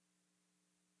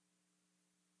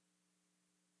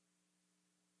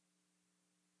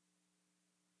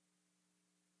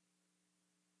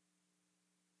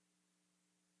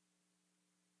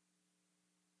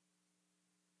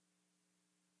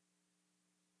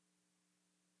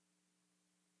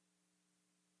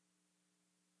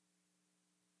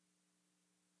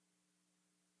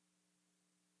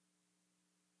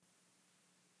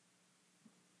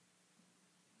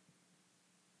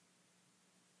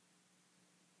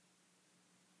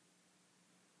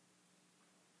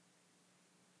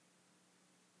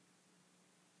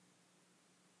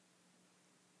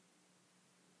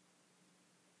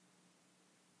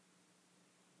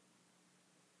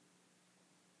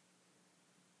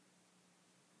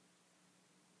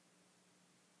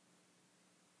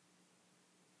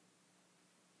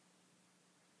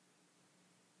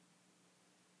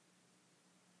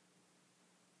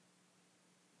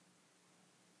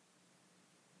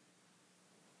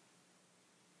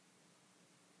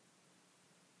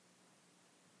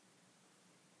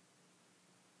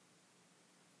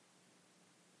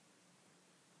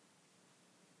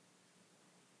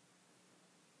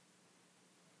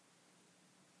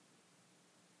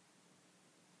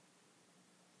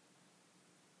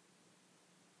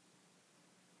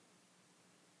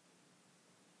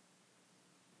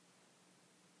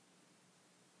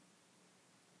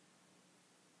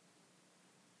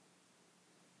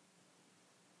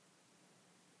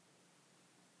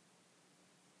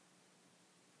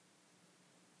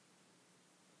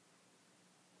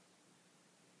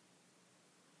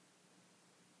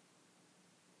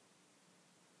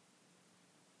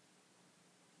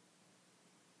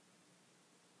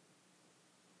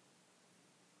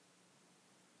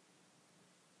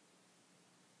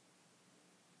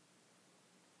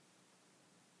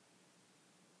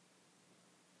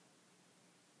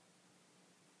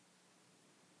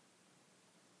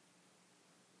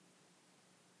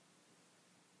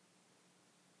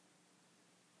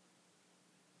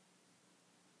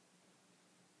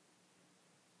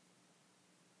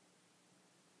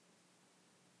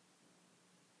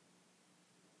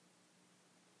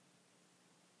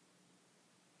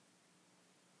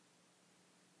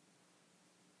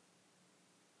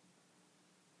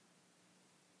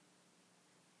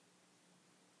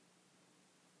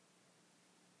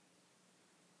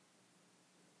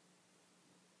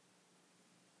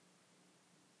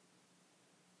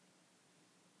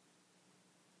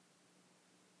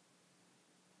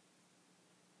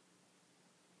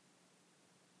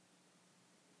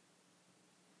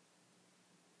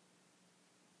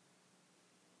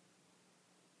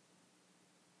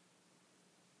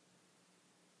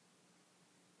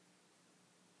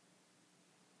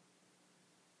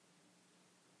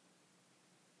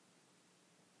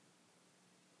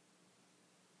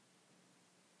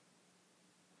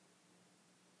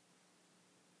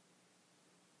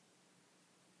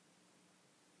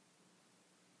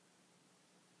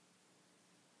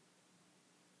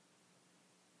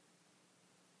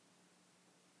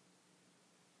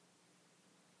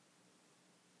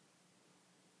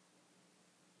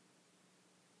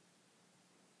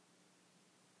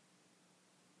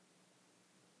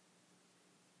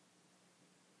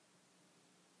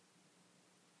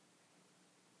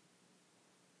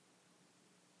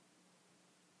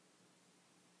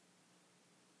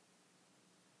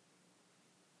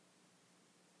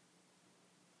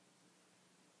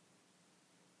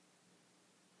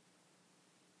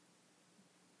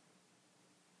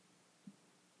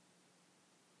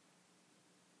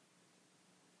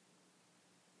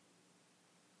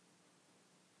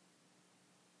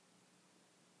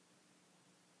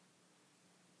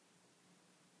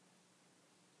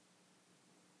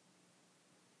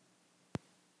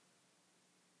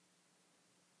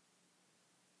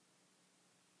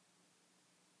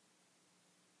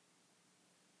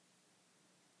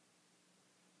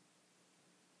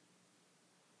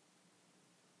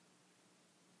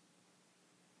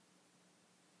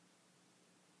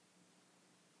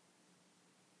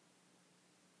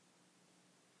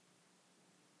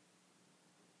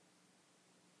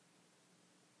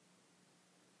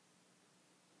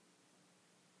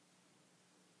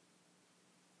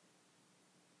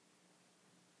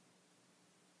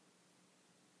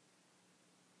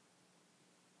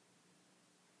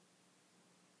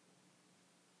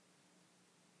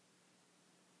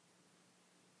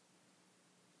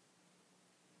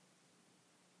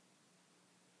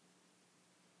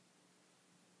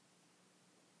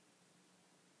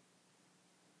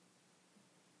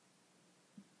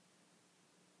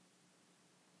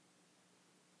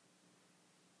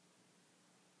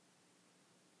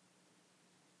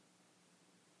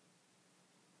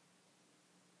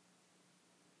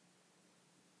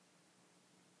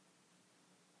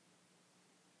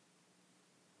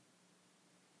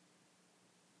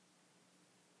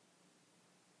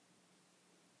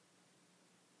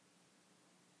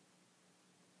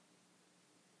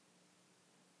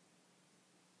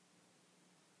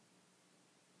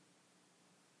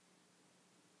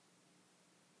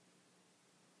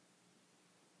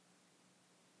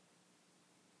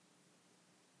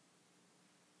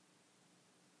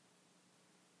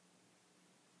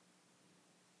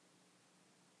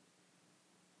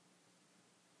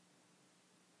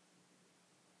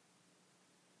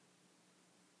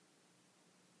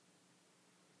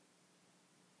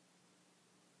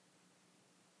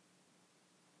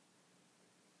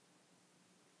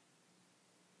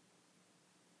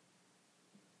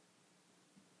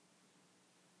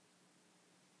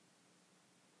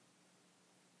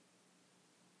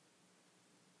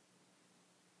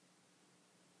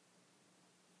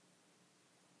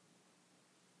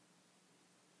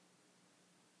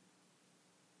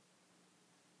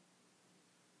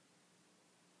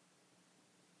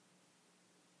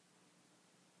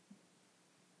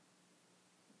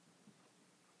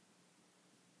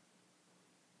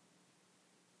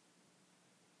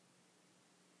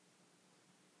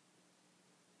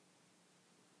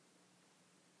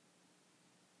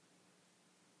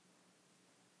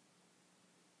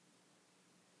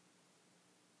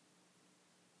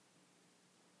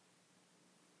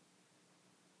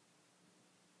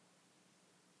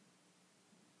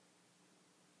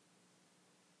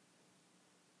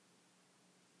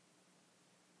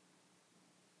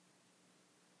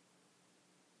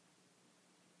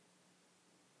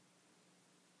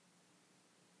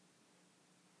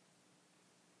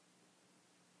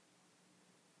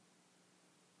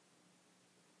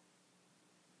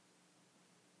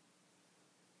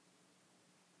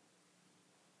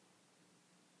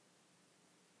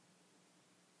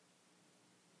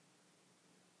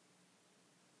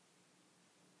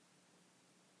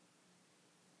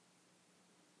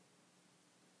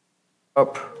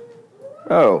Up.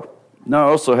 Oh, no, I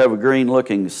also have a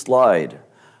green-looking slide.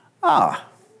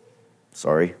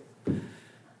 Sorry.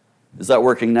 Is that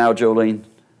working now, Jolene?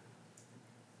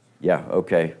 Yeah,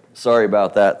 okay. Sorry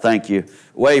about that. Thank you.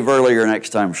 Wave earlier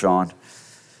next time, Sean.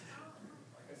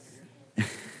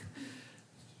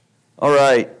 All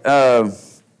right.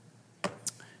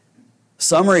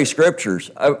 Summary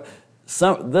scriptures.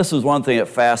 This is one thing that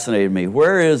fascinated me.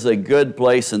 Where is a good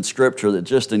place in Scripture that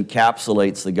just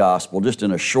encapsulates the gospel, just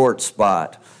in a short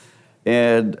spot?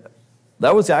 And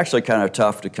that was actually kind of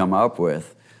tough to come up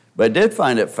with. But I did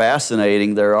find it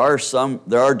fascinating. There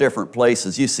are different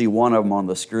places. You see one of them on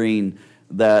the screen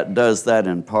that does that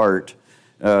in part.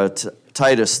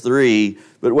 Titus 3.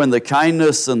 But when the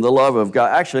kindness and the love of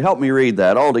God, actually help me read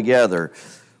that all together.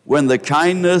 When the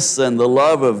kindness and the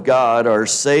love of God, our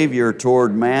Savior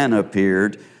toward man,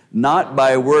 appeared, not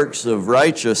by works of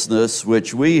righteousness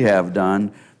which we have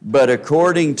done, but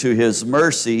according to His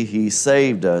mercy He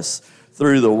saved us,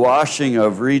 through the washing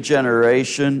of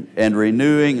regeneration and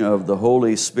renewing of the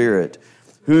Holy Spirit,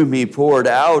 whom He poured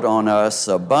out on us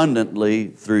abundantly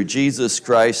through Jesus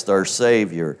Christ our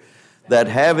Savior, that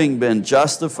having been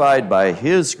justified by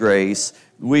His grace,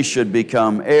 we should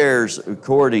become heirs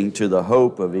according to the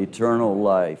hope of eternal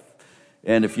life.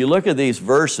 And if you look at these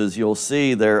verses, you'll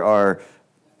see there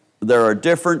are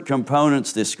different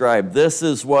components described. This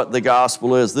is what the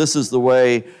gospel is. This is the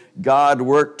way God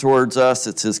worked towards us.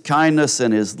 It's His kindness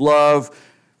and His love.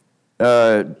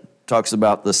 Talks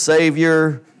about the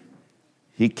Savior.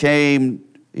 He came,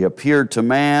 He appeared to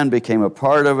man, became a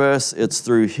part of us. It's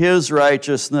through His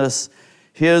righteousness,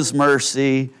 His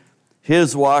mercy,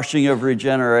 His washing of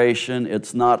regeneration.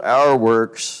 It's not our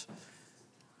works.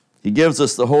 He gives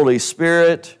us the Holy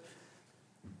Spirit.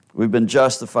 We've been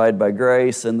justified by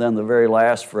grace. And then the very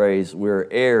last phrase, we're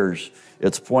heirs.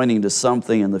 It's pointing to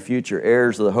something in the future,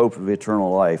 heirs of the hope of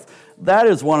eternal life. That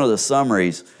is one of the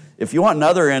summaries. If you want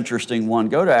another interesting one,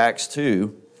 go to Acts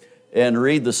 2 and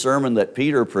read the sermon that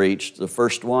Peter preached, the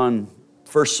first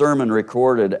sermon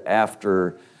recorded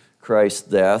after Christ's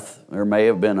death. There may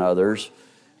have been others.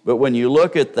 But when you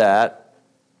look at that,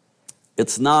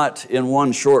 it's not in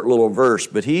one short little verse,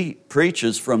 but he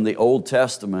preaches from the Old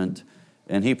Testament,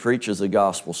 and he preaches a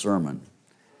gospel sermon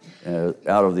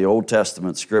out of the Old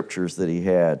Testament scriptures that he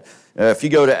had. If you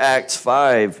go to Acts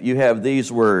 5, you have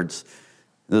these words.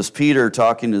 This is Peter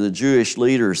talking to the Jewish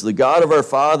leaders. The God of our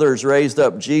fathers raised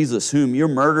up Jesus, whom you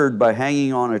murdered by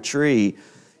hanging on a tree.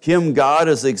 Him God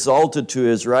has exalted to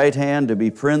His right hand to be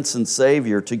Prince and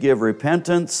Savior, to give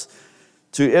repentance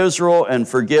to Israel and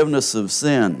forgiveness of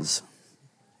sins.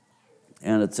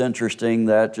 And it's interesting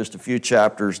that just a few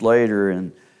chapters later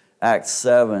in Acts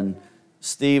 7,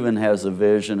 Stephen has a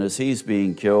vision as he's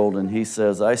being killed, and he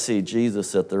says, I see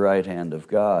Jesus at the right hand of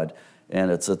God. And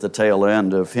it's at the tail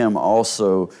end of him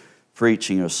also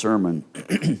preaching a sermon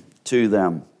to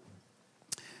them.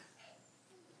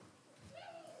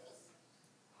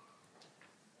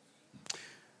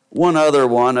 One other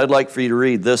one, I'd like for you to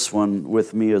read this one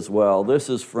with me as well. This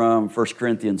is from 1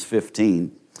 Corinthians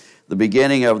 15, the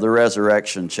beginning of the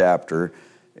resurrection chapter.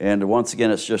 And once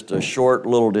again, it's just a short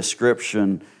little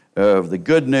description of the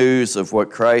good news of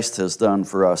what Christ has done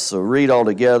for us. So read all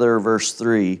together, verse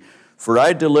 3. For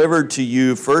I delivered to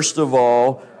you first of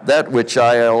all that which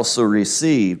I also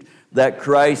received, that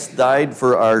Christ died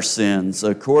for our sins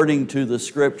according to the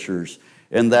Scriptures,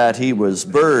 and that He was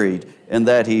buried, and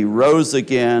that He rose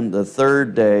again the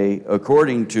third day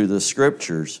according to the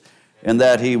Scriptures, and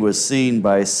that He was seen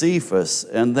by Cephas,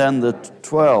 and then the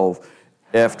 12.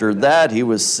 After that He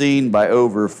was seen by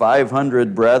over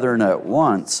 500 brethren at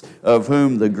once, of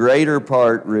whom the greater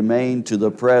part remain to the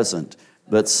present,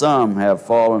 but some have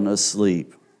fallen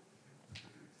asleep.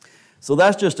 So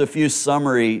that's just a few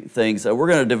summary things. We're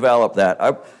going to develop that.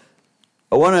 I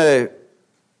want to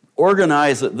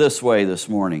organize it this way this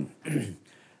morning.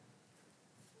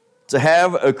 To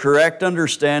have a correct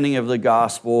understanding of the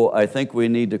gospel, I think we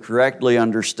need to correctly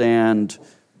understand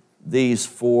these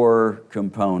four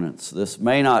components. This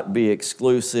may not be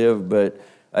exclusive, but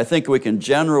I think we can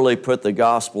generally put the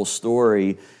gospel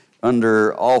story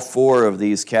under all four of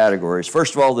these categories.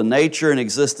 First of all, the nature and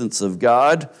existence of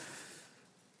God,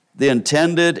 the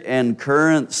intended and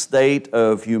current state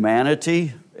of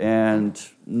humanity, and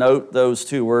note those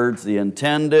two words, the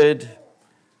intended,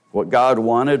 what God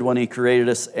wanted when He created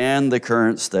us, and the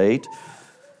current state.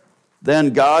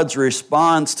 Then God's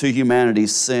response to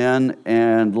humanity's sin,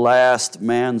 and last,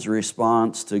 man's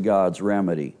response to God's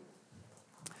remedy.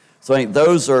 So I think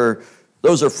those are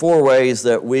four ways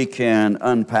that we can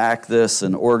unpack this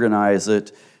and organize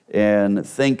it and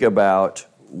think about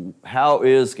How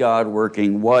is God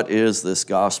working? What is this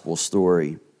gospel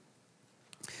story?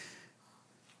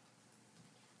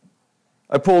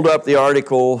 I pulled up the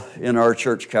article in our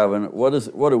church covenant.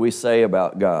 What do we say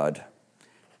about God?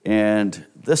 And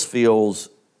this feels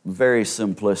very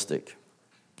simplistic.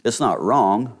 It's not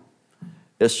wrong.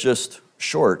 It's just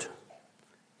short.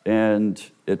 And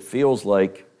it feels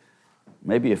like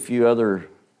maybe a few other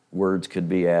words could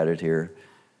be added here.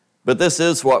 But this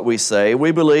is what we say.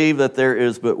 We believe that there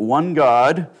is but one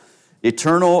God,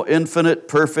 eternal, infinite,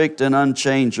 perfect, and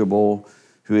unchangeable,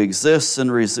 who exists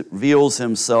and reveals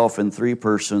himself in three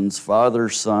persons, Father,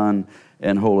 Son,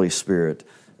 and Holy Spirit.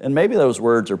 And maybe those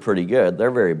words are pretty good.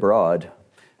 They're very broad.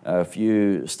 If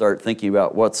you start thinking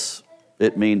about what's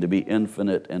it mean to be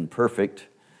infinite and perfect,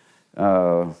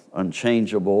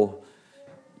 unchangeable,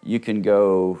 you can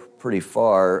go pretty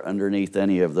far underneath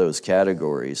any of those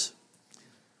categories.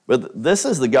 But this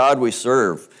is the God we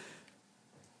serve.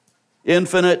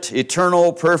 Infinite,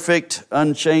 eternal, perfect,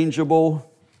 unchangeable,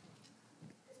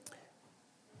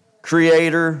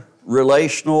 creator,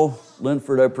 relational.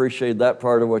 Linford, I appreciate that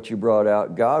part of what you brought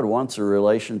out. God wants a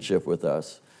relationship with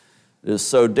us. It is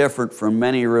so different from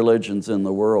many religions in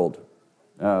the world.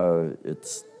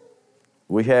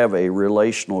 We have a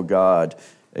relational God,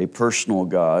 a personal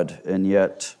God, and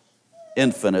yet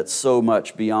infinite, so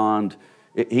much beyond.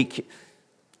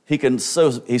 He's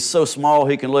so small,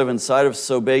 he can live inside of us,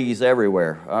 so big, he's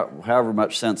everywhere, however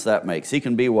much sense that makes. He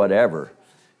can be whatever.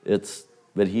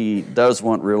 But he does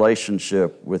want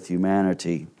relationship with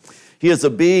humanity. He is a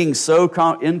being so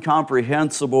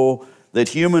incomprehensible that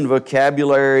human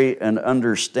vocabulary and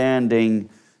understanding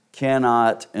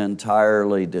cannot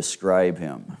entirely describe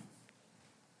him.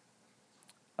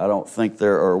 I don't think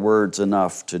there are words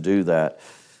enough to do that.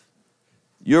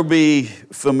 You'll be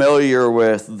familiar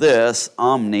with this,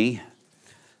 omni,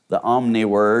 the omni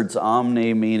words,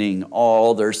 omni meaning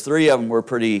all. There's three of them we're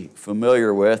pretty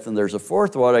familiar with, and there's a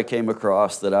fourth one I came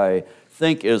across that I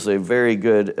think is a very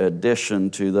good addition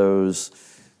to those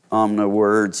omni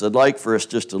words. I'd like for us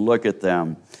just to look at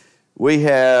them. We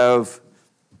have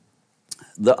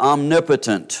the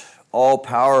omnipotent,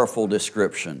 all-powerful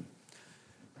description.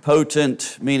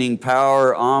 Potent, meaning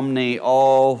power, omni,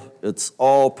 all, it's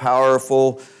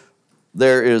all-powerful.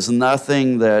 There is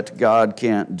nothing that God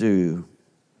can't do.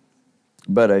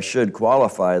 But I should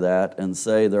qualify that and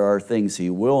say there are things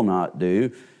he will not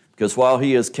do, because while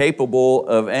he is capable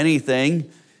of anything,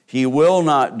 he will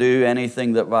not do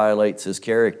anything that violates his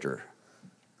character.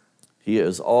 He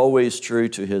is always true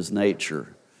to his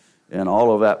nature, and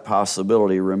all of that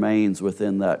possibility remains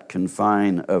within that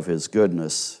confine of his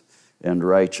goodness and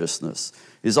righteousness.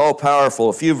 He's all-powerful.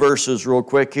 A few verses real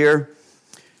quick here.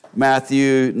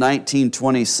 Matthew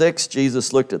 19:26,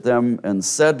 Jesus looked at them and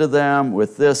said to them,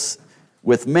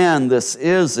 with men this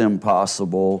is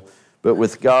impossible, but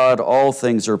with God all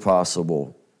things are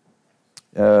possible.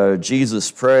 Jesus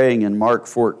praying in Mark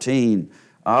 14,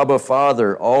 Abba,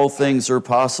 Father, all things are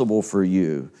possible for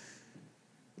you.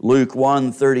 Luke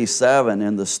 1:37,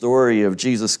 in the story of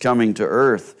Jesus coming to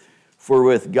earth, for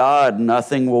with God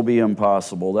nothing will be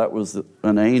impossible. That was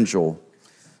an angel.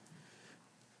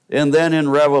 And then in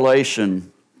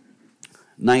Revelation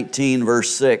 19, verse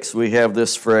 6, we have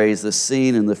this phrase, this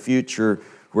scene in the future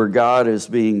where God is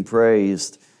being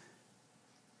praised.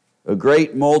 A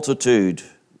great multitude,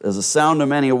 as the sound of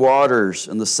many waters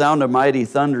and the sound of mighty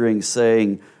thundering,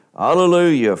 saying,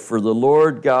 Alleluia, for the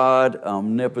Lord God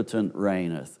omnipotent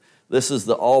reigneth. This is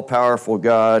the all-powerful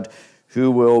God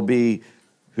who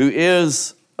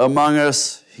is among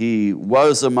us. He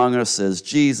was among us as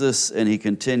Jesus, and he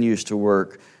continues to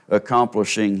work,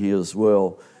 accomplishing his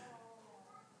will.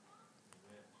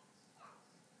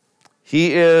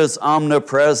 He is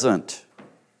omnipresent,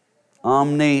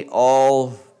 omni,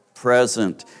 all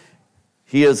present.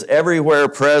 He is everywhere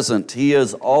present. He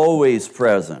is always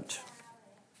present.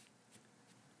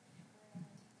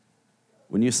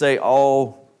 When you say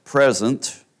all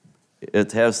present,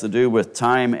 it has to do with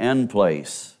time and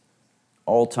place,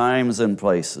 all times and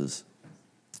places.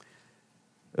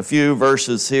 A few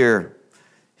verses here.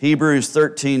 Hebrews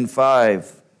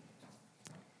 13:5.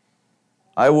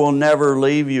 I will never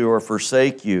leave you or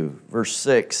forsake you. Verse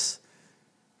 6.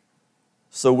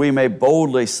 So we may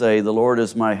boldly say, the Lord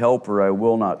is my helper, I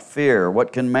will not fear.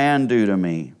 What can man do to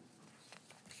me?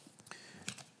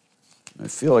 I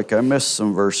feel like I missed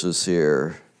some verses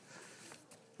here.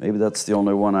 Maybe that's the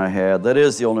only one I had. That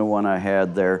is the only one I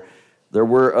had there. There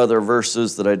were other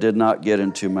verses that I did not get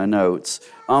into my notes.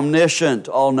 Omniscient,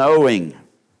 all-knowing.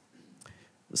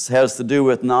 This has to do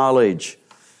with knowledge.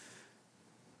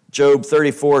 Job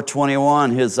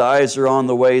 34:21, his eyes are on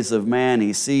the ways of man.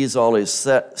 He sees all his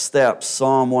steps.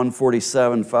 Psalm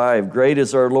 147:5, great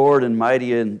is our Lord and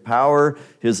mighty in power.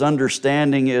 His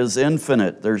understanding is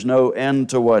infinite. There's no end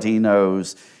to what he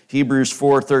knows. Hebrews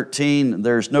 4:13,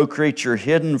 there's no creature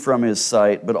hidden from his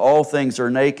sight, but all things are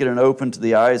naked and open to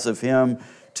the eyes of him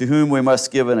to whom we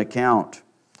must give an account.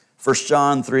 1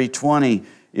 John 3:20,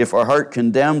 if our heart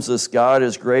condemns us, God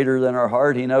is greater than our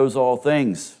heart. He knows all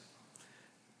things.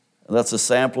 That's a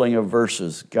sampling of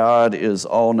verses. God is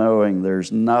all-knowing. There's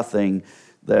nothing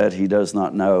that he does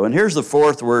not know. And here's the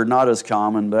fourth word, not as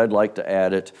common, but I'd like to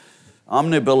add it.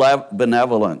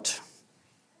 Omnibenevolent.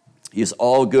 He is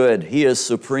all good. He is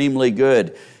supremely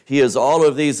good. He is all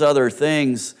of these other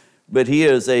things, but he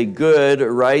is a good,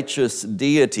 righteous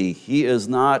deity. He is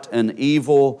not an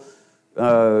evil,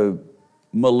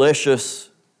 malicious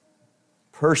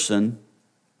person,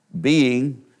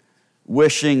 being,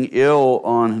 wishing ill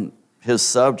on his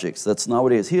subjects. That's not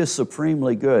what he is. He is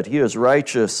supremely good. He is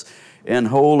righteous and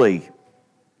holy.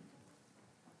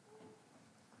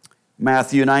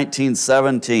 Matthew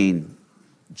 19:17,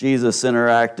 Jesus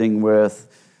interacting with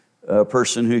a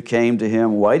person who came to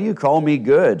him, why do you call me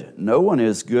good? No one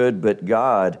is good but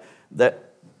God,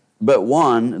 but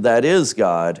one, that is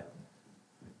God.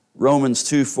 Romans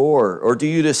 2:4, or do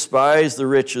you despise the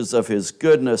riches of his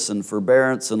goodness and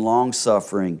forbearance and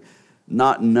long-suffering,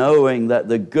 not knowing that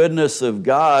the goodness of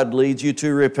God leads you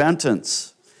to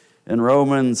repentance? In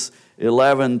Romans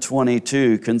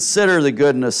 11:22, consider the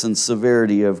goodness and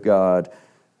severity of God.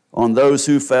 On those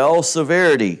who fell,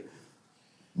 severity,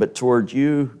 but toward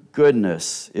you,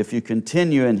 goodness, if you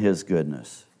continue in his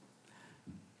goodness.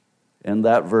 And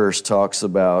that verse talks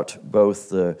about both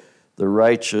the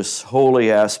righteous,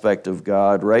 holy aspect of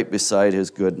God right beside his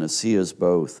goodness. He is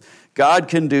both. God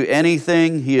can do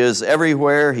anything. He is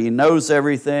everywhere. He knows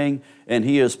everything, and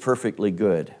he is perfectly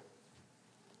good.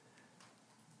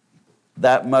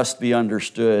 That must be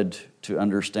understood to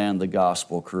understand the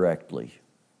gospel correctly.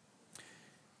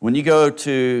 When you go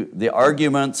to the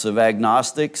arguments of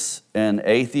agnostics and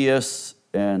atheists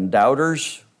and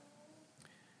doubters,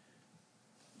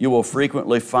 you will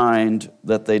frequently find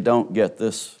that they don't get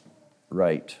this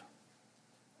right.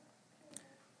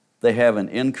 They have an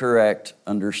incorrect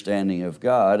understanding of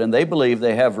God, and they believe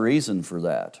they have reason for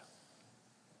that.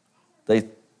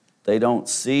 They don't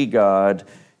see God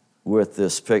with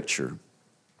this picture.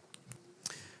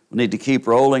 We need to keep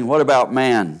rolling. What about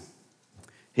man?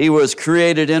 He was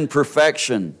created in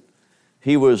perfection.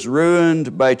 He was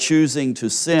ruined by choosing to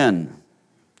sin.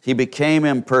 He became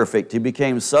imperfect. He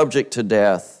became subject to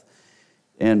death.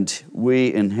 And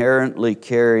we inherently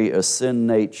carry a sin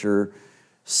nature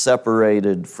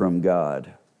separated from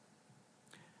God.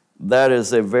 That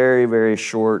is a very, very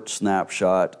short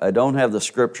snapshot. I don't have the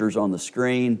scriptures on the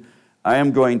screen. I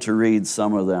am going to read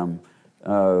some of them.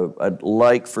 I'd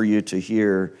like for you to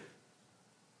hear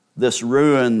this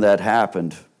ruin that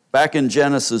happened. Back in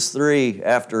Genesis 3,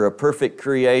 after a perfect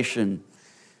creation,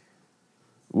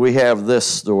 we have this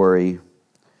story.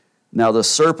 Now the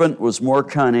serpent was more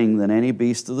cunning than any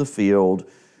beast of the field,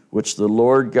 which the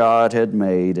Lord God had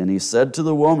made. And he said to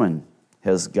the woman,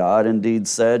 has God indeed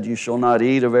said, you shall not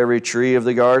eat of every tree of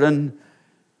the garden?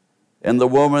 And the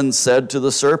woman said to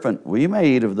the serpent, we may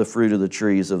eat of the fruit of the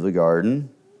trees of the garden,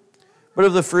 but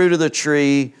of the fruit of the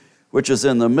tree which is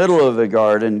in the middle of the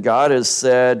garden, God has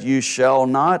said, you shall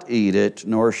not eat it,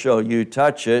 nor shall you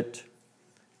touch it,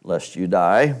 lest you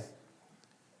die.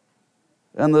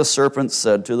 And the serpent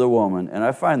said to the woman, and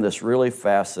I find this really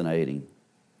fascinating.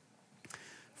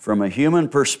 From a human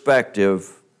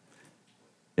perspective,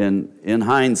 in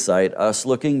hindsight, us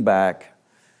looking back,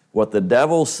 what the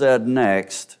devil said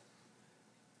next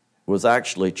was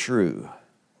actually true,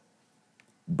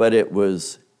 but it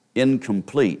was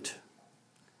incomplete,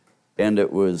 and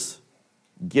it was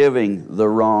giving the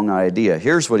wrong idea.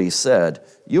 Here's what he said,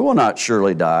 you will not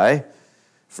surely die,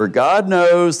 for God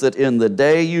knows that in the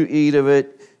day you eat of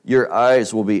it, your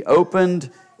eyes will be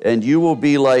opened, and you will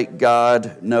be like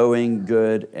God, knowing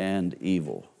good and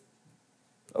evil.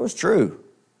 That was true.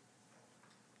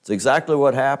 It's exactly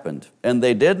what happened. And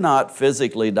they did not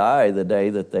physically die the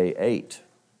day that they ate.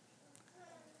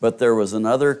 But there was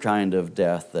another kind of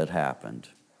death that happened.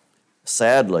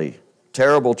 Sadly,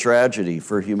 terrible tragedy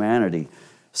for humanity.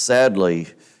 Sadly,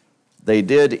 they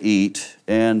did eat,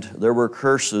 and there were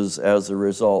curses as a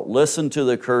result. Listen to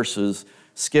the curses,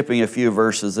 skipping a few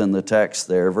verses in the text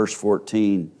there. Verse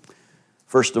 14.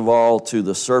 First of all, to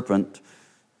the serpent,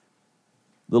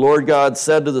 the Lord God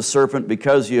said to the serpent,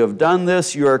 because you have done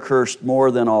this, you are cursed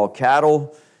more than all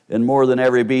cattle and more than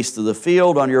every beast of the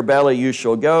field. On your belly you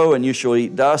shall go, and you shall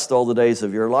eat dust all the days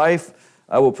of your life.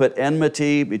 I will put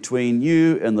enmity between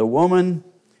you and the woman.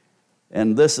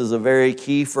 And this is a very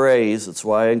key phrase, that's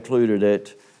why I included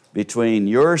it, between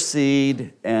your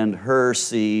seed and her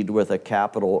seed with a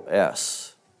capital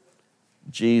S.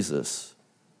 Jesus,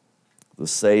 the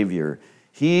Savior.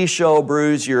 He shall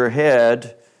bruise your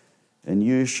head, and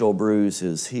you shall bruise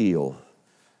his heel.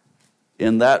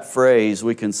 In that phrase,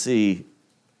 we can see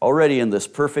already in this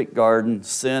perfect garden,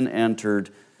 sin entered.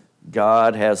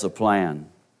 God has a plan.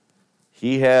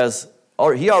 He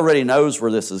already knows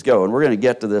where this is going. We're going to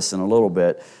get to this in a little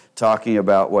bit, talking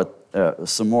about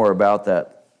some more about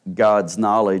that, God's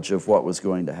knowledge of what was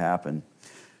going to happen.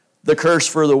 The curse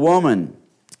for the woman.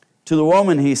 To the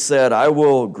woman he said, I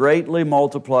will greatly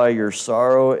multiply your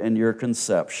sorrow and your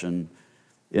conception.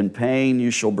 In pain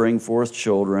you shall bring forth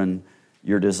children.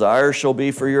 Your desire shall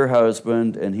be for your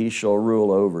husband, and he shall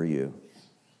rule over you.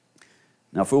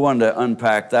 Now, if we wanted to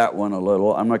unpack that one a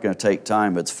little, I'm not going to take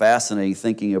time, but it's fascinating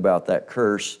thinking about that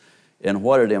curse and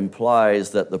what it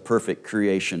implies that the perfect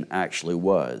creation actually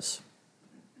was.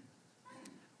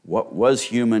 What was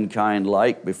humankind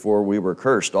like before we were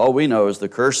cursed? All we know is the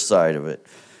cursed side of it.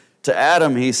 To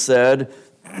Adam, he said,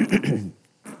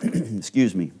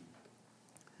 excuse me,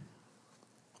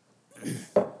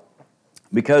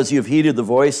 because you've heeded the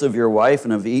voice of your wife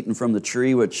and have eaten from the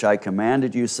tree which I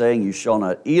commanded you, saying, you shall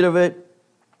not eat of it.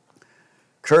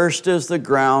 Cursed is the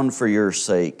ground for your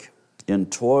sake. In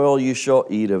toil you shall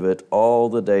eat of it all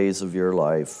the days of your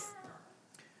life.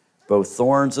 Both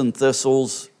thorns and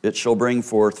thistles it shall bring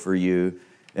forth for you,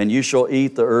 and you shall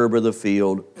eat the herb of the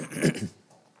field.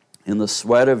 In the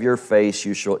sweat of your face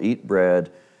you shall eat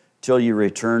bread, till you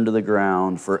return to the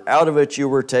ground. For out of it you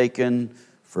were taken,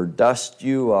 for dust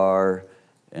you are,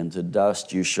 and to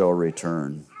dust you shall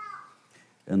return.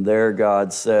 And there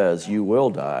God says, you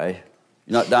will die.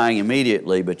 You're not dying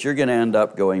immediately, but you're going to end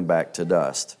up going back to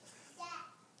dust.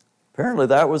 Apparently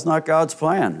that was not God's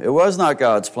plan. It was not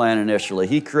God's plan initially.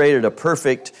 He created a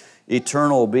perfect,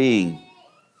 eternal being.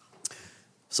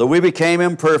 So we became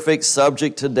imperfect,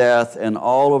 subject to death, and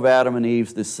all of Adam and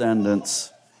Eve's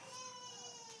descendants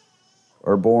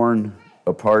are born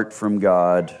apart from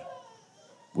God.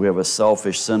 We have a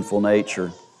selfish, sinful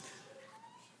nature.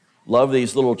 Love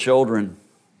these little children.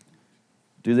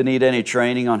 Do they need any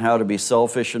training on how to be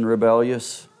selfish and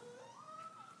rebellious?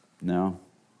 No.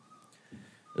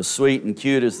 As sweet and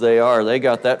cute as they are, they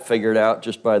got that figured out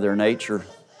just by their nature.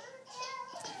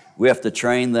 We have to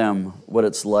train them what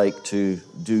it's like to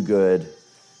do good,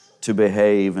 to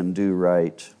behave and do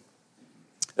right.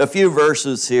 A few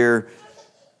verses here.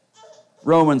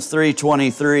 Romans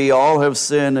 3:23, all have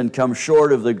sinned and come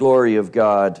short of the glory of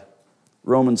God.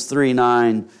 Romans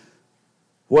 3:9,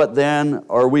 what then?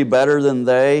 Are we better than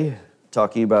they?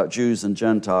 Talking about Jews and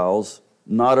Gentiles.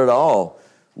 Not at all.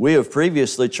 We have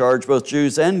previously charged both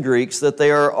Jews and Greeks that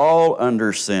they are all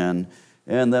under sin.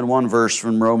 And then one verse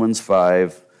from Romans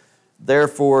 5.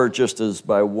 Therefore, just as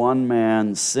by one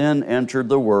man sin entered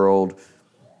the world,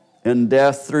 and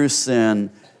death through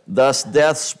sin, thus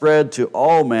death spread to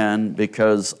all men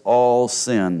because all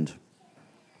sinned.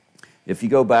 If you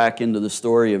go back into the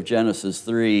story of Genesis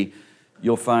 3,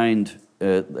 you'll find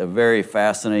a very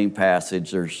fascinating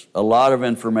passage. There's a lot of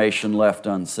information left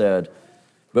unsaid.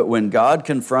 But when God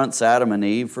confronts Adam and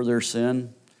Eve for their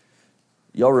sin,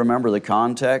 y'all remember the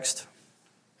context?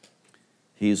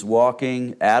 He's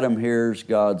walking, Adam hears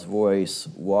God's voice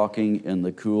walking in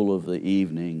the cool of the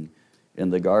evening in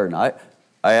the garden.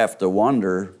 I have to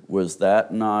wonder, was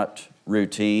that not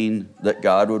routine that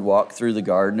God would walk through the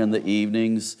garden in the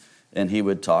evenings and he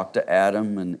would talk to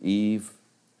Adam and Eve?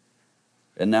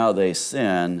 And now they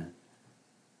sin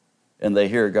and they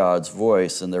hear God's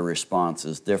voice and their response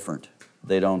is different.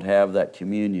 They don't have that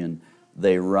communion.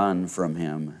 They run from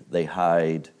him. They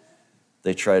hide.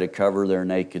 They try to cover their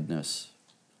nakedness.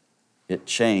 It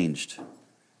changed.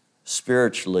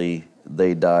 Spiritually,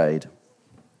 they died.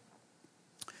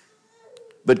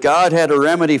 But God had a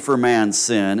remedy for man's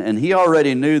sin, and he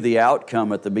already knew the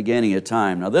outcome at the beginning of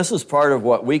time. Now, this is part of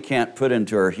what we can't put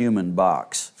into our human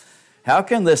box. How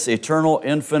can this eternal,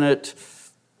 infinite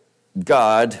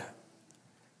God,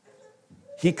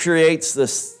 he creates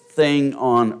this thing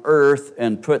on earth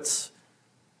and puts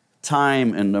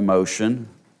time into motion.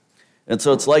 And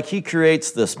so it's like he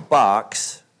creates this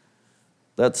box.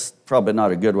 That's probably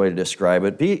not a good way to describe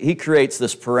it. He creates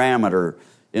this parameter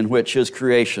in which his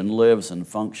creation lives and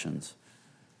functions.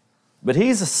 But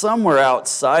he's somewhere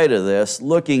outside of this,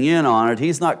 looking in on it.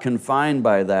 He's not confined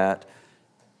by that.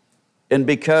 And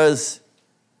because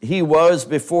he was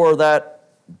before that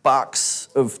box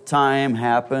of time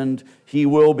happened. He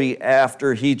will be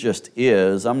after. He just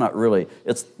is.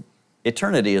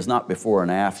 Eternity is not before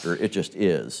and after. It just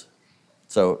is.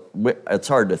 So it's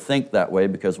hard to think that way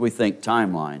because we think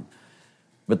timeline.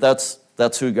 But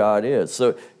that's who God is.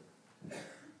 So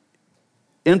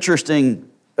interesting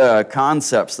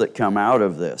concepts that come out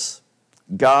of this.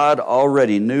 God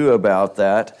already knew about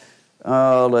that.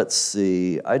 Let's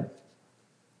see. I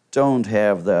don't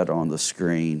have that on the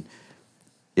screen.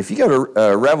 If you go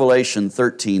to Revelation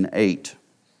 13:8.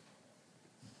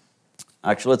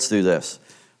 Actually, let's do this.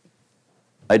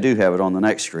 I do have it on the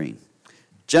next screen.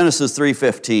 Genesis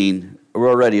 3:15, we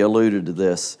already alluded to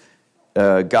this.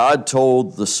 God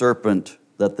told the serpent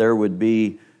that there would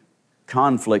be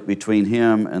conflict between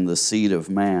him and the seed of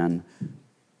man,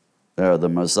 the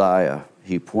Messiah.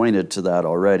 He pointed to that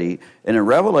already. And in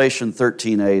Revelation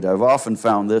 13:8, I've often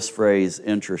found this phrase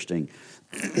interesting.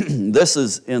 This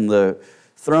is in the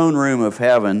throne room of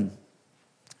heaven,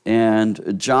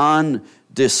 and John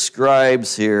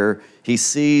describes here, he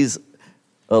sees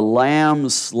a lamb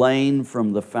slain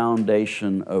from the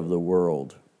foundation of the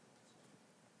world.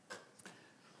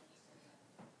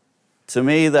 To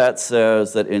me, that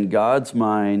says that in God's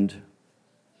mind,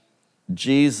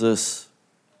 Jesus'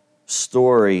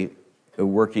 story of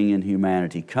working in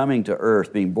humanity, coming to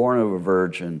earth, being born of a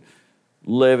virgin,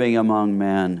 living among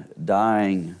men,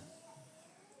 dying,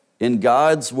 in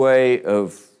God's way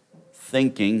of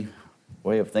thinking,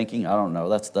 I don't know,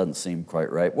 that doesn't seem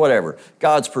quite right. Whatever,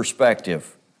 God's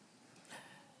perspective.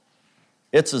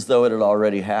 It's as though it had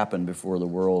already happened before the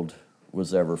world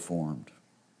was ever formed.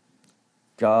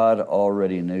 God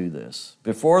already knew this.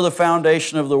 Before the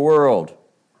foundation of the world,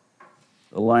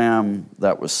 the lamb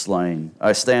that was slain.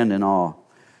 I stand in awe.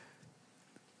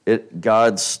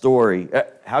 God's story.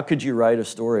 How could you write a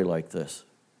story like this?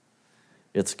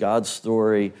 It's God's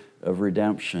story of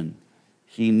redemption.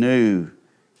 He knew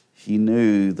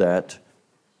that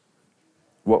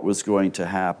what was going to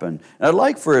happen. And I'd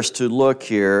like for us to look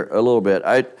here a little bit.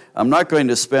 I'm not going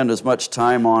to spend as much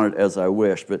time on it as I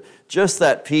wish, but just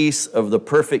that piece of the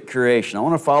perfect creation. I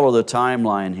want to follow the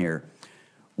timeline here.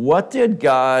 What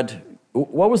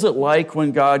was it like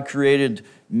when God created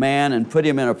man and put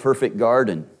him in a perfect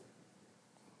garden?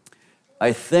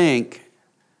 I think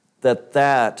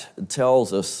that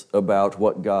tells us about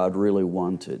what God really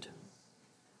wanted.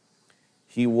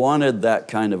 He wanted that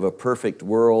kind of a perfect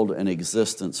world and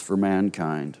existence for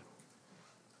mankind.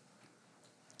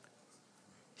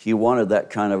 He wanted that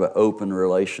kind of an open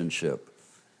relationship.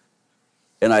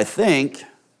 And I think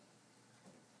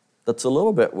that's a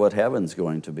little bit what heaven's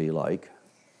going to be like.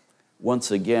 Once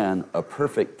again, a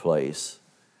perfect place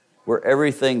where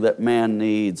everything that man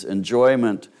needs,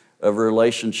 enjoyment of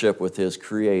relationship with his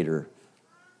Creator,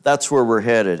 that's where we're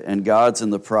headed, and God's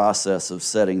in the process of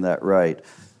setting that right.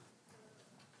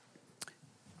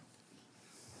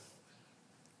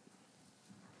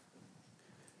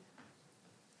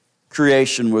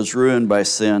 Creation was ruined by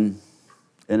sin,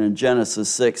 and in Genesis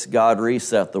 6, God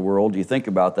reset the world. You think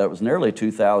about that, it was nearly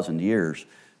 2,000 years.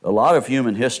 A lot of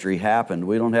human history happened.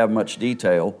 We don't have much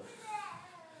detail.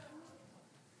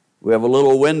 We have a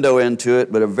little window into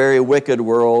it, but a very wicked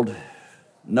world.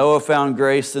 Noah found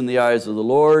grace in the eyes of the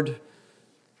Lord,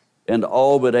 and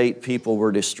all but 8 people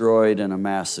were destroyed in a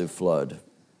massive flood.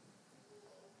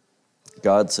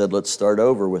 God said, let's start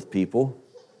over with people.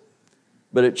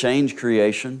 But it changed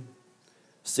creation.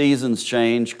 Seasons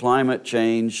changed, climate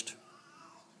changed.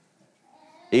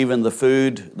 Even the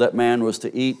food that man was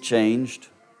to eat changed.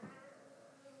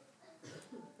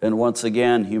 And once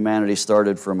again, humanity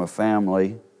started from a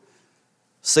family.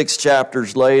 6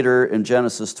 chapters later, in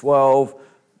Genesis 12,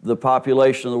 the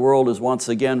population of the world is once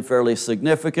again fairly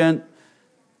significant,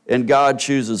 and God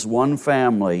chooses one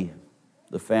family,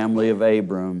 the family of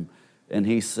Abram, and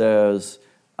he says,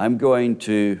 I'm going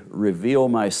to reveal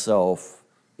myself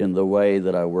in the way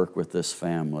that I work with this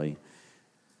family.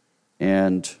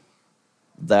 And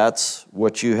that's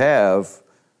what you have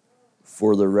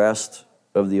for the rest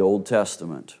of the Old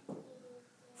Testament.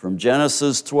 From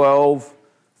Genesis 12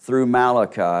 through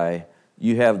Malachi,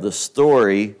 you have the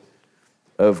story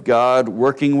of God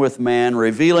working with man,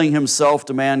 revealing himself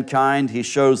to mankind. He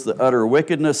shows the utter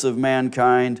wickedness of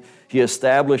mankind. He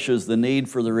establishes the need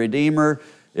for the Redeemer.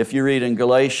 If you read in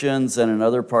Galatians and in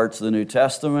other parts of the New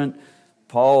Testament,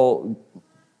 Paul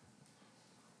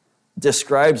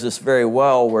describes this very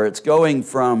well, where it's going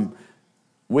from,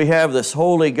 we have this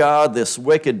holy God, this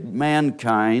wicked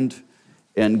mankind,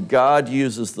 and God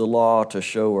uses the law to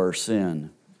show our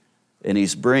sin. And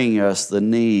he's bringing us the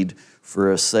need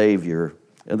for a Savior.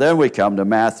 And then we come to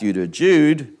Matthew to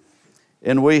Jude,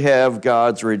 And we have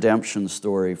God's redemption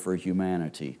story for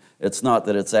humanity. It's not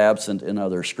that it's absent in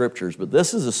other scriptures, but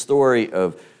this is a story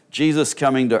of Jesus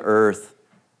coming to earth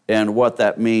and what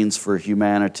that means for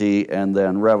humanity. And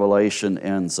then Revelation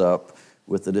ends up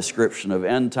with the description of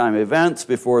end-time events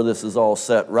before this is all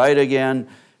set right again,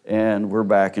 and we're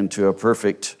back into a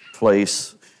perfect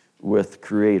place with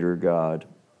Creator God.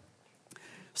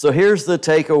 So here's the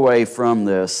takeaway from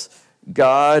this.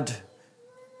 God,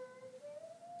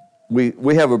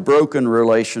 we have a broken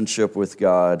relationship with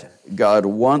God. God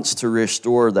wants to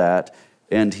restore that,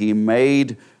 and He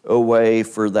made a way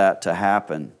for that to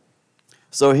happen.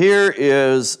 So here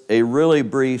is a really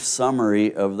brief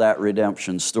summary of that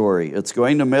redemption story. It's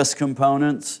going to miss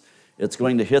components. It's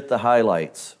going to hit the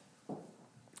highlights.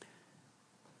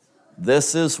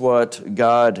 This is what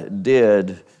God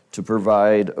did to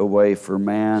provide a way for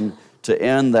man to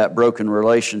end that broken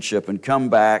relationship and come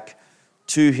back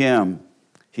to Him.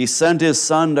 He sent His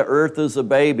Son to earth as a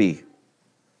baby,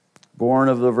 born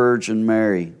of the Virgin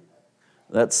Mary.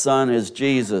 That Son is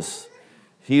Jesus.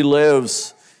 He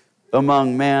lives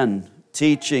among men,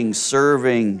 teaching,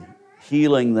 serving,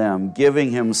 healing them,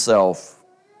 giving Himself.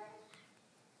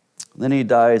 Then He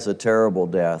dies a terrible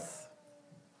death.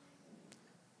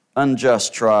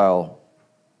 Unjust trial,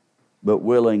 but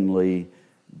willingly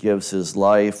gives His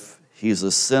life. He's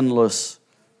a sinless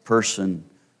person,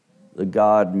 the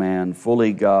God-man,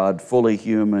 fully God, fully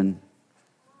human,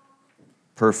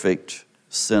 perfect,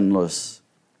 sinless.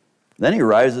 Then He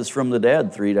rises from the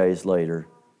dead 3 days later.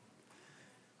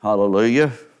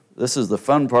 Hallelujah. This is the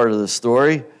fun part of the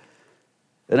story.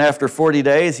 And after 40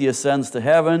 days, He ascends to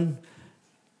heaven.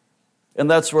 And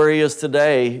that's where He is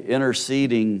today,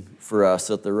 interceding for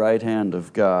us at the right hand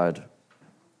of God.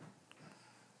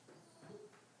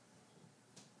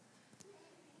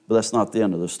 But that's not the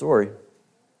end of the story.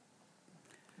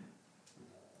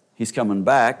 He's coming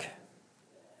back,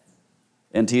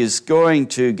 and He's going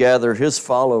to gather His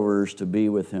followers to be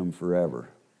with Him forever.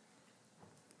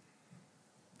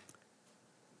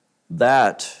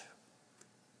 That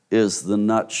is the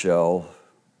nutshell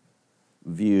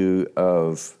view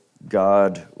of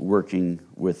God working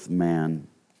with man.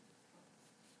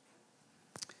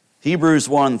 Hebrews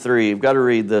 1:3, you've got to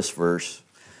read this verse.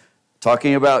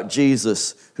 Talking about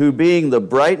Jesus, who being the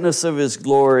brightness of His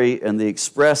glory and the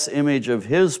express image of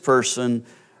His person,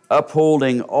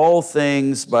 upholding all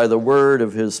things by the word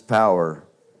of His power.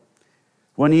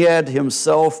 When He had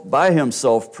by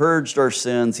Himself purged our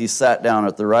sins, He sat down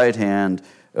at the right hand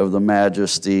of the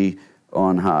Majesty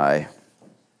on high.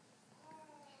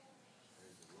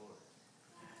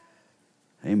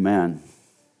 Amen.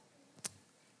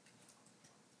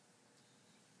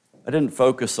 I didn't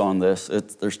focus on this.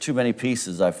 There's too many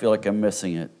pieces. I feel like I'm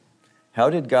missing it. How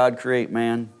did God create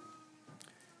man?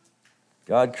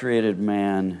 God created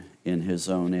man in His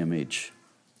own image.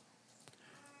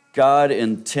 God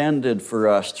intended for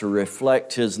us to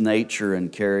reflect His nature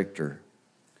and character.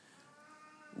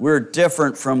 We're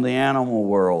different from the animal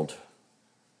world.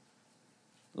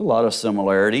 A lot of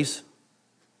similarities.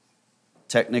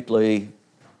 Technically,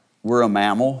 we're a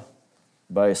mammal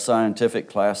by scientific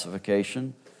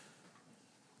classification.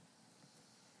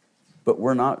 But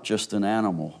we're not just an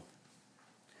animal.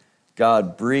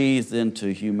 God breathed into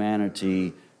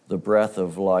humanity the breath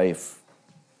of life.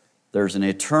 There's an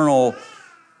eternal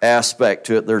aspect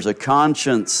to it. There's a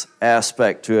conscience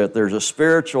aspect to it. There's a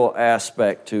spiritual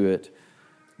aspect to it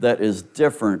that is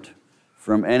different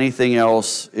from anything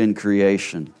else in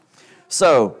creation.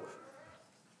 So,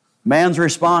 man's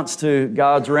response to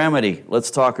God's remedy.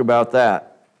 Let's talk about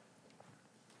that.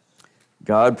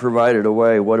 God provided a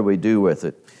way. What do we do with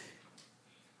it?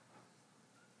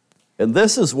 And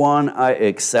this is one I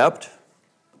accept.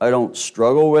 I don't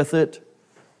struggle with it,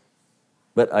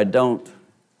 but I don't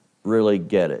really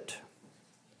get it.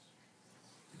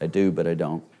 I do, but I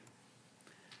don't.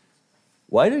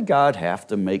 Why did God have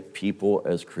to make people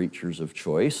as creatures of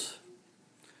choice?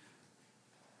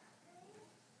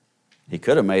 He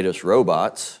could have made us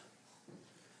robots.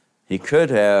 He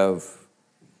could have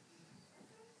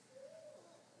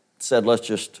said, let's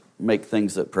just make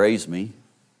things that praise me,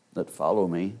 that follow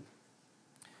me.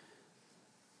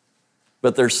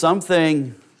 But there's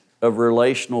something of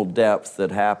relational depth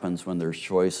that happens when there's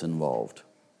choice involved.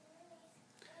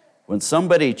 When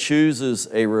somebody chooses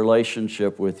a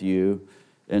relationship with you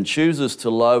and chooses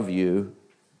to love you,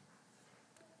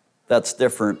 that's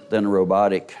different than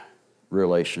robotic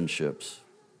relationships.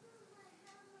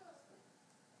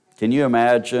 Can you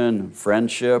imagine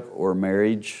friendship or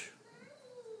marriage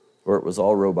where it was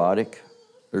all robotic?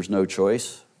 There's no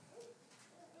choice.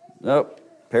 Nope.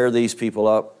 Pair these people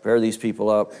up, pair these people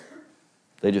up.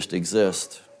 They just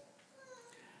exist.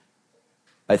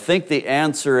 I think the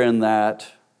answer in that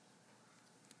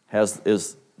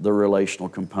is the relational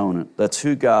component. That's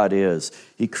who God is.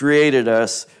 He created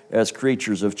us as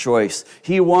creatures of choice.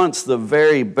 He wants the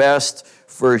very best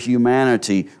for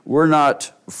humanity. We're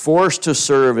not forced to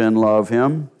serve and love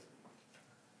Him.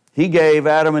 He gave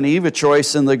Adam and Eve a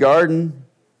choice in the garden.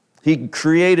 He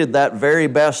created that very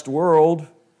best world.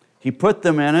 He put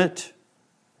them in it,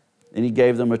 and He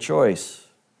gave them a choice.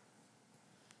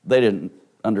 They didn't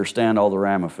understand all the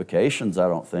ramifications, I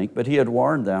don't think, but He had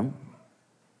warned them.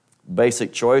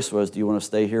 Basic choice was, do you want to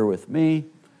stay here with me,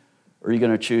 or are you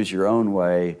going to choose your own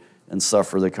way and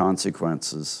suffer the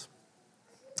consequences?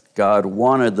 God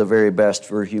wanted the very best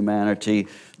for humanity.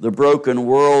 The broken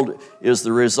world is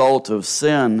the result of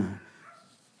sin,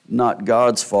 not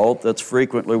God's fault. That's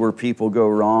frequently where people go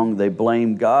wrong. They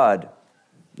blame God.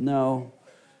 No,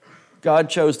 God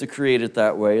chose to create it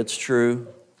that way. It's true.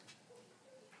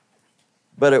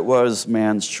 But it was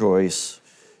man's choice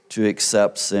to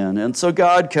accept sin. And so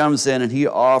God comes in and He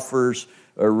offers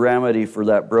a remedy for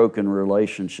that broken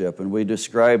relationship. And we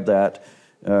described that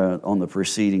on the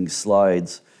preceding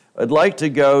slides. I'd like to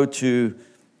go to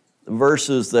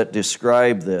verses that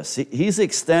describe this. He's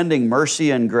extending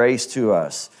mercy and grace to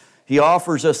us. He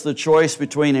offers us the choice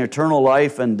between eternal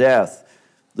life and death.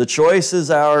 The choice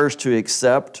is ours to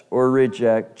accept or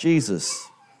reject Jesus.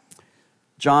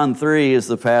 John 3 is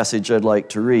the passage I'd like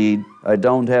to read. I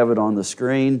don't have it on the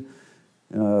screen.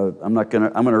 I'm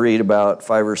going to read about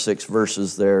 5 or 6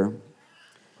 verses there.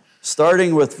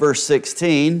 Starting with verse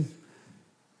 16,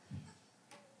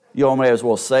 you all may as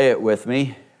well say it with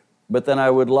me, but then I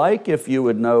would like if you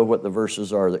would know what the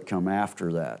verses are that come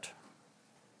after that.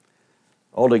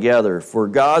 Altogether, for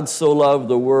God so loved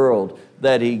the world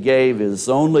that He gave His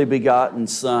only begotten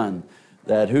Son,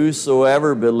 that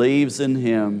whosoever believes in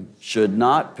Him should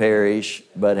not perish,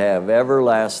 but have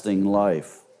everlasting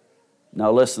life.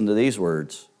 Now listen to these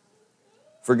words.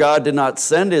 For God did not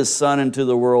send His Son into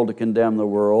the world to condemn the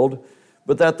world,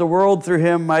 but that the world through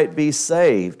Him might be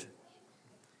saved.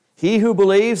 He who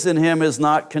believes in Him is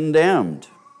not condemned,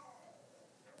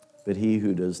 but he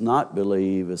who does not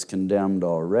believe is condemned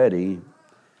already,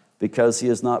 because he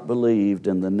has not believed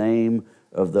in the name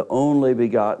of the only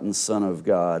begotten Son of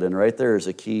God. And right there is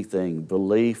a key thing,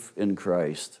 belief in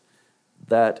Christ.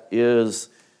 That is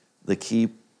the key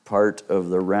part of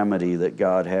the remedy that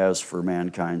God has for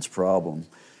mankind's problem.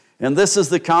 And this is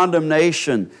the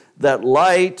condemnation, that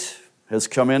light has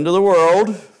come into the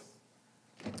world,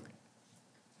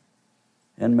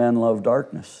 and men love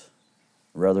darkness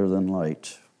rather than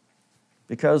light,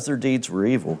 because their deeds were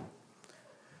evil.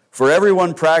 For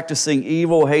everyone practicing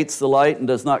evil hates the light and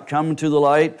does not come to the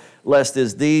light, lest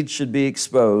his deeds should be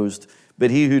exposed. But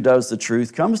he who does the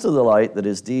truth comes to the light, that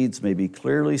his deeds may be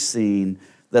clearly seen,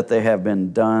 that they have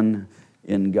been done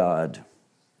in God.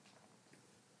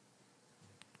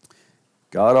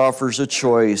 God offers a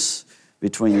choice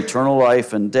between eternal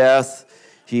life and death.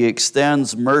 He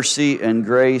extends mercy and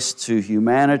grace to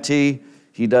humanity.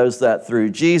 He does that through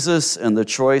Jesus, and the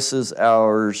choice is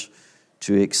ours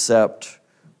to accept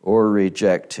or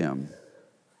reject Him.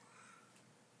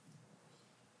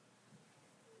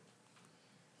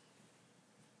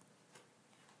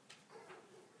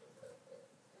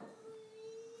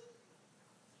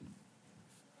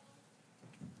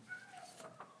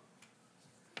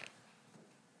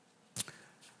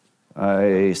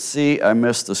 I see I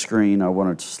missed the screen. I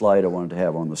wanted to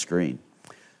have on the screen.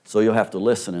 So you'll have to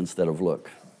listen instead of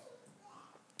look.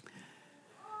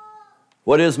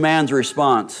 What is man's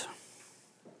response?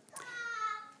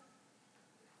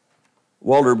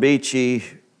 Walter Beachy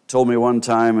told me one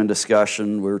time in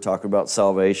discussion, we were talking about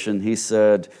salvation, he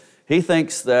said he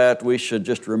thinks that we should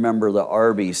just remember the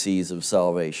RBCs of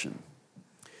salvation.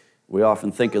 We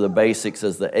often think of the basics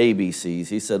as the ABCs.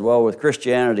 He said, well, with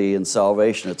Christianity and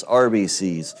salvation, it's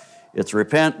RBCs. It's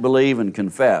repent, believe, and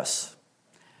confess.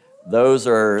 Those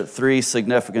are 3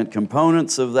 significant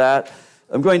components of that.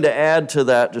 I'm going to add to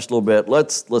that just a little bit.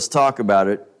 Let's talk about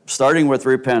it, starting with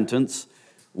repentance.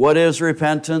 What is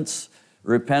repentance?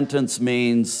 Repentance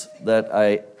means that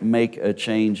I make a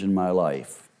change in my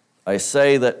life. I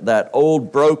say that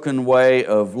old broken way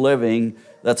of living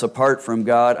that's apart from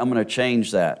God, I'm going to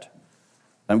change that.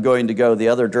 I'm going to go the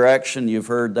other direction. You've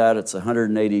heard that. It's a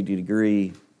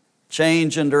 180-degree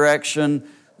change in direction.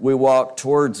 We walk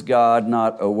towards God,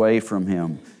 not away from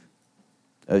Him.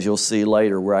 As you'll see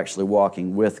later, we're actually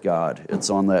walking with God. It's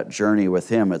on that journey with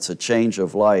Him. It's a change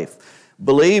of life.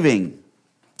 Believing.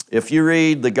 If you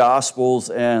read the Gospels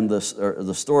and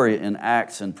the story in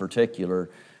Acts in particular,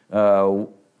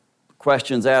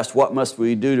 questions asked, what must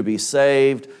we do to be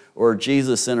saved? Or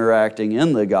Jesus interacting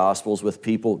in the Gospels with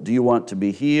people, do you want to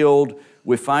be healed?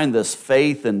 We find this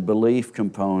faith and belief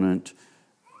component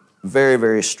very,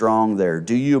 very strong there.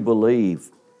 Do you believe?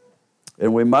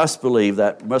 And we must believe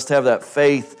that, must have that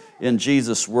faith in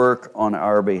Jesus' work on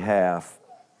our behalf.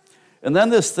 And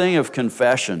then this thing of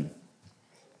confession.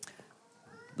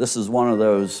 This is one of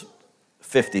those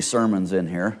 50 sermons in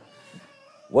here.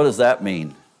 What does that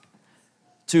mean?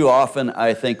 Too often,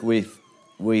 I think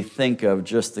we think of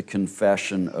just the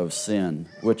confession of sin,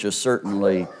 which is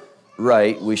certainly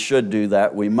right. We should do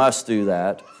that. We must do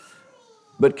that.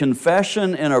 But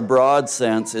confession in a broad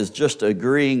sense is just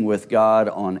agreeing with God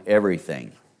on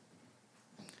everything.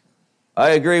 I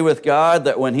agree with God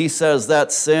that when He says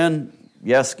that's sin,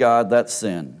 yes, God, that's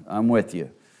sin. I'm with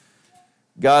you.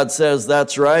 God says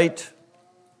that's right.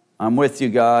 I'm with you,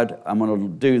 God. I'm going to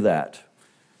do that.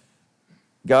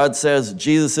 God says,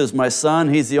 Jesus is my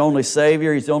Son. He's the only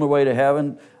Savior. He's the only way to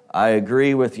heaven. I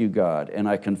agree with you, God, and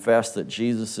I confess that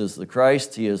Jesus is the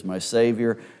Christ. He is my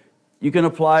Savior. You can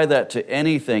apply that to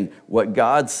anything. What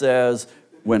God says,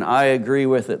 when I agree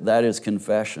with it, that is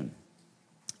confession.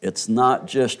 It's not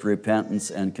just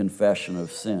repentance and confession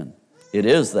of sin. It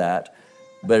is that,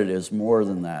 but it is more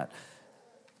than that.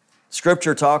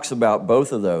 Scripture talks about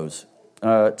both of those.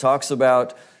 It talks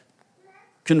about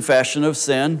confession of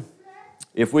sin.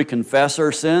 If we confess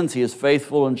our sins, He is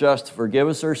faithful and just to forgive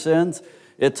us our sins.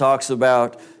 It talks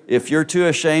about if you're too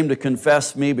ashamed to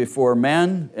confess me before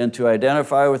men and to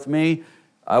identify with me,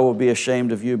 I will be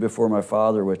ashamed of you before my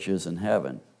Father which is in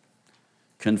heaven.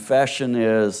 Confession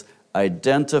is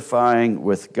identifying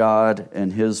with God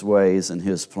and His ways and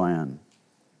His plan.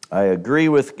 I agree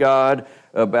with God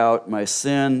about my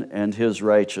sin and His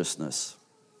righteousness.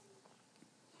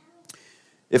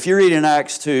 If you read in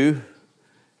Acts 2,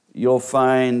 you'll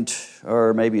find,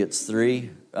 or maybe it's 3,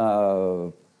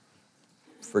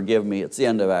 forgive me, it's the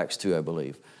end of Acts 2, I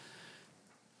believe.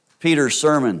 Peter's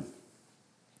sermon.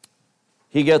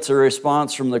 He gets a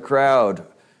response from the crowd.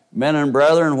 Men and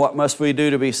brethren, what must we do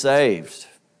to be saved?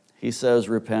 He says,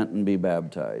 repent and be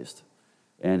baptized.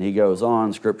 And he goes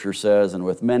on, Scripture says, and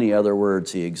with many other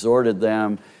words he exhorted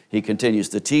them. He continues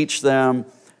to teach them.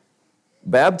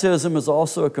 Baptism is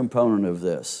also a component of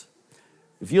this.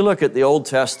 If you look at the Old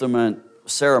Testament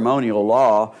ceremonial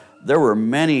law, there were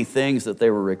many things that they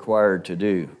were required to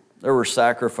do. There were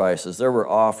sacrifices, there were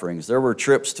offerings, there were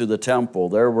trips to the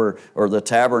temple, or the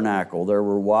tabernacle, there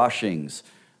were washings,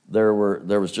 there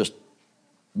was just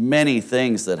many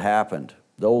things that happened.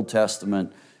 The Old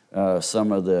Testament,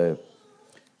 some of the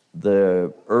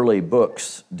early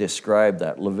books describe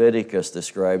that. Leviticus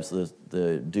describes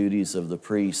the duties of the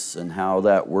priests and how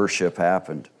that worship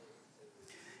happened.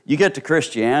 You get to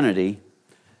Christianity,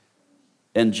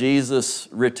 and Jesus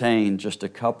retained just a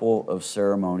couple of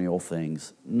ceremonial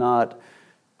things, not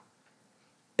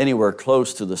anywhere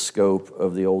close to the scope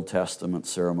of the Old Testament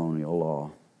ceremonial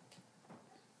law.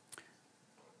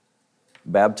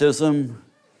 Baptism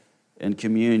and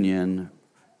communion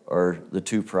are the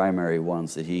two primary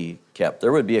ones that he kept.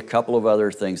 There would be a couple of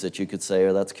other things that you could say,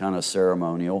 oh, that's kind of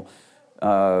ceremonial,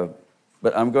 but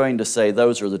I'm going to say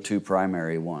those are the two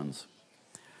primary ones.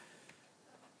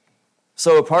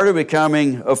 So a part of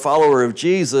becoming a follower of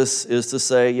Jesus is to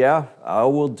say, yeah, I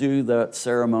will do that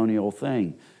ceremonial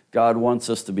thing. God wants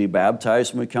us to be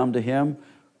baptized when we come to Him.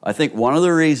 I think one of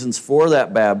the reasons for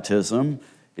that baptism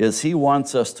is He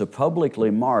wants us to publicly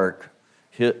mark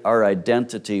our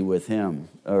identity with Him.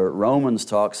 Romans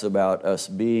talks about us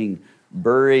being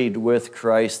buried with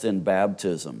Christ in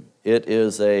baptism. It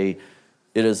is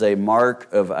a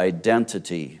mark of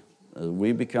identity.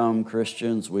 We become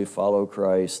Christians, we follow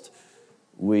Christ.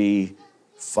 We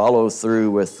follow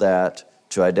through with that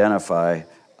to identify,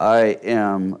 I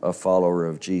am a follower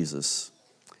of Jesus.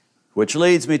 Which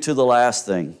leads me to the last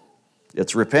thing.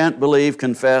 It's repent, believe,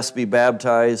 confess, be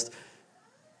baptized.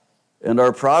 And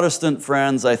our Protestant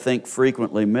friends, I think,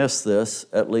 frequently miss this,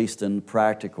 at least in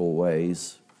practical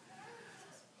ways.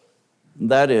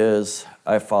 That is,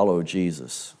 I follow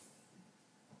Jesus.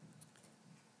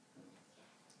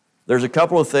 There's a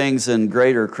couple of things in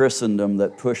greater Christendom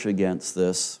that push against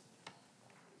this.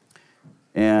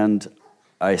 And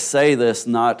I say this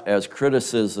not as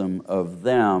criticism of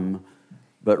them,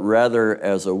 but rather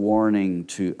as a warning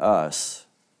to us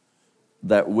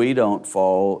that we don't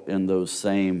fall in those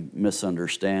same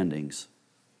misunderstandings.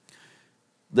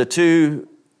 The two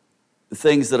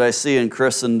things that I see in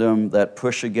Christendom that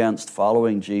push against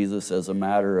following Jesus as a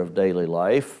matter of daily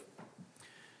life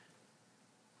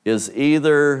is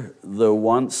either the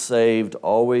once saved,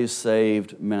 always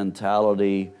saved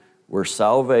mentality where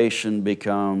salvation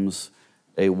becomes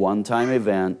a one-time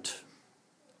event.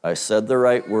 I said the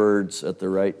right words at the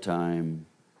right time,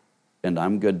 and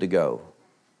I'm good to go.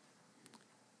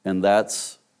 And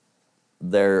that's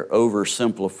their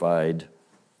oversimplified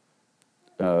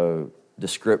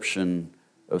description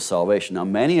of salvation. Now,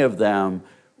 many of them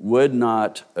would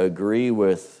not agree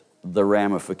with the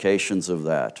ramifications of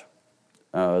that.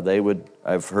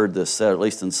 I've heard this said, at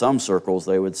least in some circles,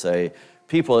 they would say,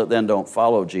 people that then don't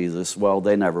follow Jesus, well,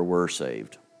 they never were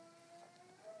saved.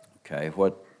 Okay,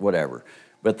 whatever.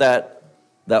 But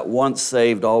that once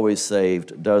saved, always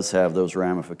saved does have those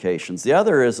ramifications. The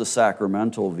other is a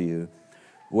sacramental view,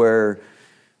 where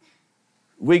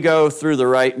we go through the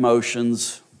right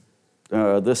motions.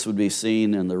 This would be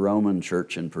seen in the Roman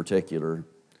Church in particular,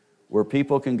 where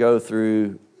people can go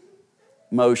through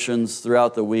motions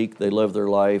throughout the week. They live their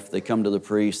life. They come to the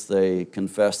priest. They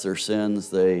confess their sins.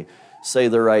 They say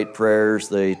the right prayers.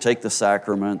 They take the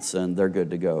sacraments, and they're good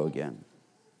to go again.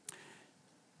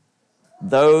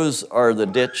 Those are the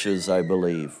ditches, I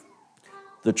believe.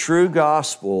 The true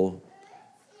gospel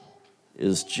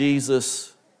is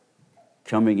Jesus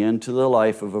coming into the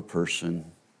life of a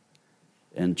person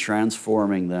and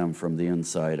transforming them from the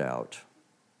inside out,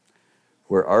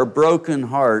 where our broken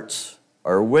hearts,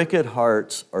 our wicked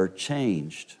hearts are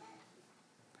changed.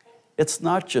 It's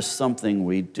not just something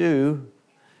we do,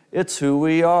 it's who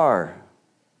we are.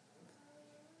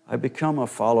 I become a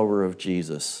follower of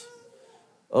Jesus,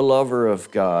 a lover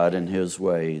of God and His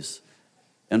ways,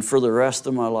 and for the rest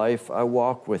of my life, I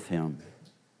walk with Him.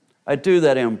 I do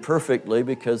that imperfectly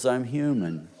because I'm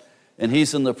human, and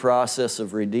He's in the process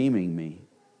of redeeming me.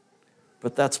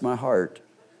 But that's my heart.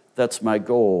 That's my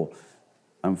goal.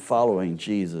 I'm following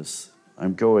Jesus.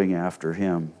 I'm going after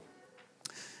Him.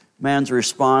 Man's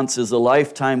response is a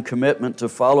lifetime commitment to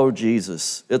follow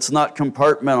Jesus. It's not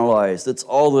compartmentalized. It's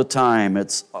all the time.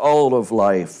 It's all of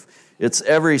life. It's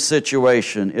every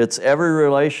situation. It's every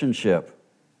relationship.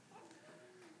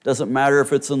 Doesn't matter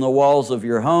if it's in the walls of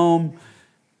your home,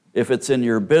 if it's in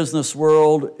your business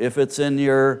world, if it's in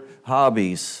your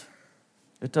hobbies.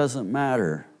 It doesn't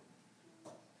matter.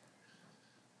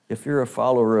 If you're a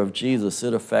follower of Jesus,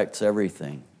 it affects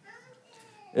everything.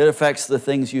 It affects the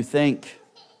things you think.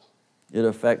 It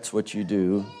affects what you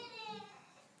do.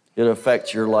 It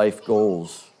affects your life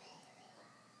goals.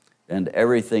 And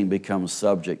everything becomes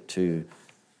subject to,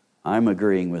 I'm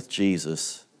agreeing with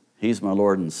Jesus. He's my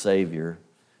Lord and Savior.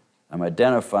 I'm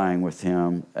identifying with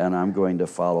Him, and I'm going to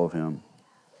follow Him.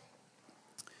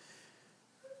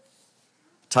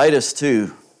 Titus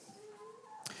 2.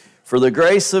 For the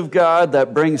grace of God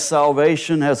that brings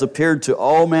salvation has appeared to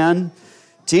all men,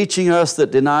 teaching us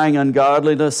that denying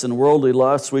ungodliness and worldly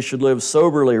lusts, we should live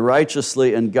soberly,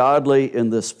 righteously, and godly in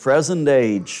this present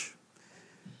age,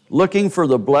 looking for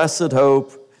the blessed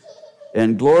hope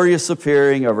and glorious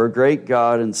appearing of our great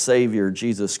God and Savior,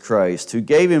 Jesus Christ, who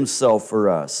gave Himself for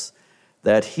us,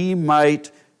 that He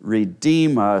might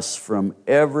redeem us from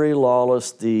every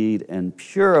lawless deed and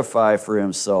purify for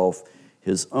Himself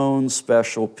His own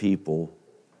special people,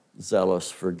 zealous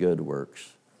for good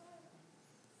works.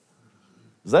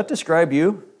 Does that describe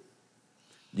you?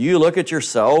 Do you look at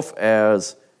yourself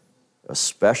as a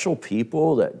special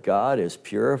people that God is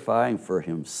purifying for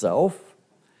Himself?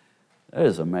 That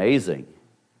is amazing.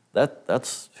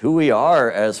 That's who we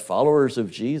are as followers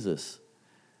of Jesus.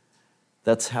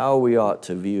 That's how we ought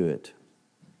to view it.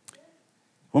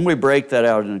 When we break that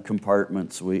out into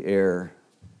compartments, we err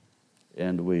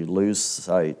and we lose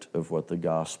sight of what the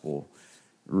gospel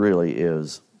really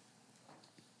is.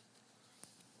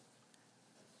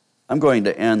 I'm going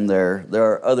to end there. There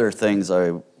are other things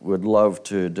I would love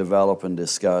to develop and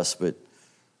discuss, but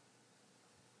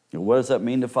what does that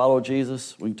mean to follow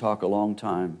Jesus? We can talk a long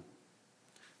time.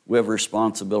 We have a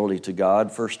responsibility to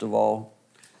God, first of all.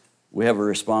 We have a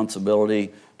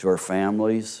responsibility to our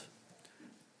families.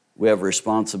 We have a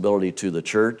responsibility to the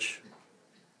church.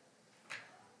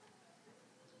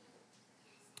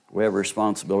 We have a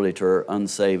responsibility to our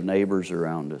unsaved neighbors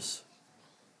around us.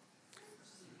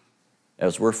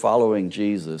 As we're following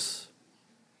Jesus,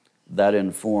 that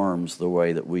informs the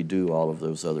way that we do all of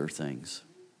those other things.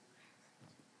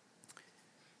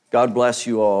 God bless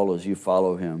you all as you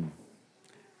follow Him,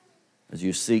 as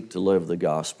you seek to live the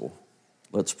gospel.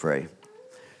 Let's pray.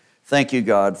 Thank you,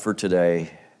 God, for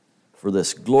today, for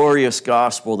this glorious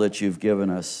gospel that you've given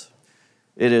us.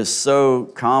 It is so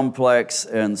complex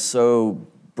and so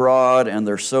broad, and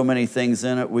there's so many things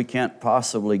in it, we can't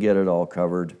possibly get it all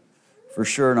covered. For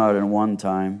sure not in one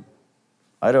time.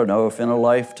 I don't know if in a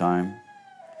lifetime.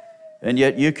 And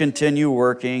yet you continue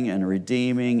working and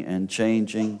redeeming and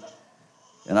changing.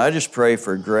 And I just pray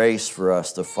for grace for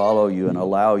us to follow you and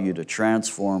allow you to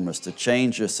transform us, to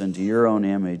change us into your own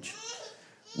image.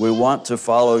 We want to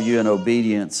follow you in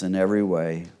obedience in every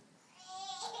way.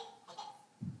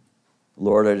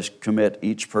 Lord, I just commit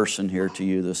each person here to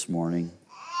you this morning.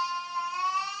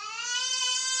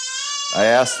 I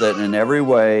ask that in every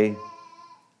way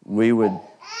we would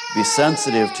be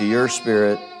sensitive to your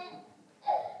Spirit,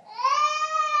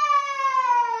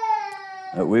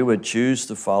 that we would choose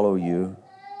to follow you.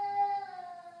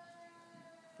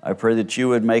 I pray that you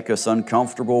would make us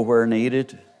uncomfortable where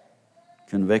needed,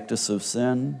 convict us of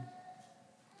sin,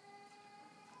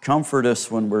 comfort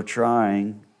us when we're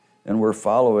trying and we're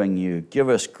following you. Give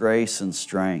us grace and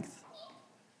strength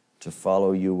to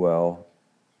follow you well.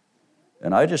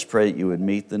 And I just pray that you would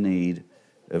meet the need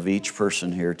of each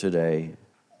person here today,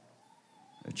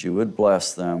 that you would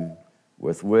bless them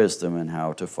with wisdom in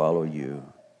how to follow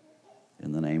you.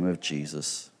 In the name of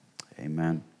Jesus,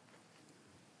 amen.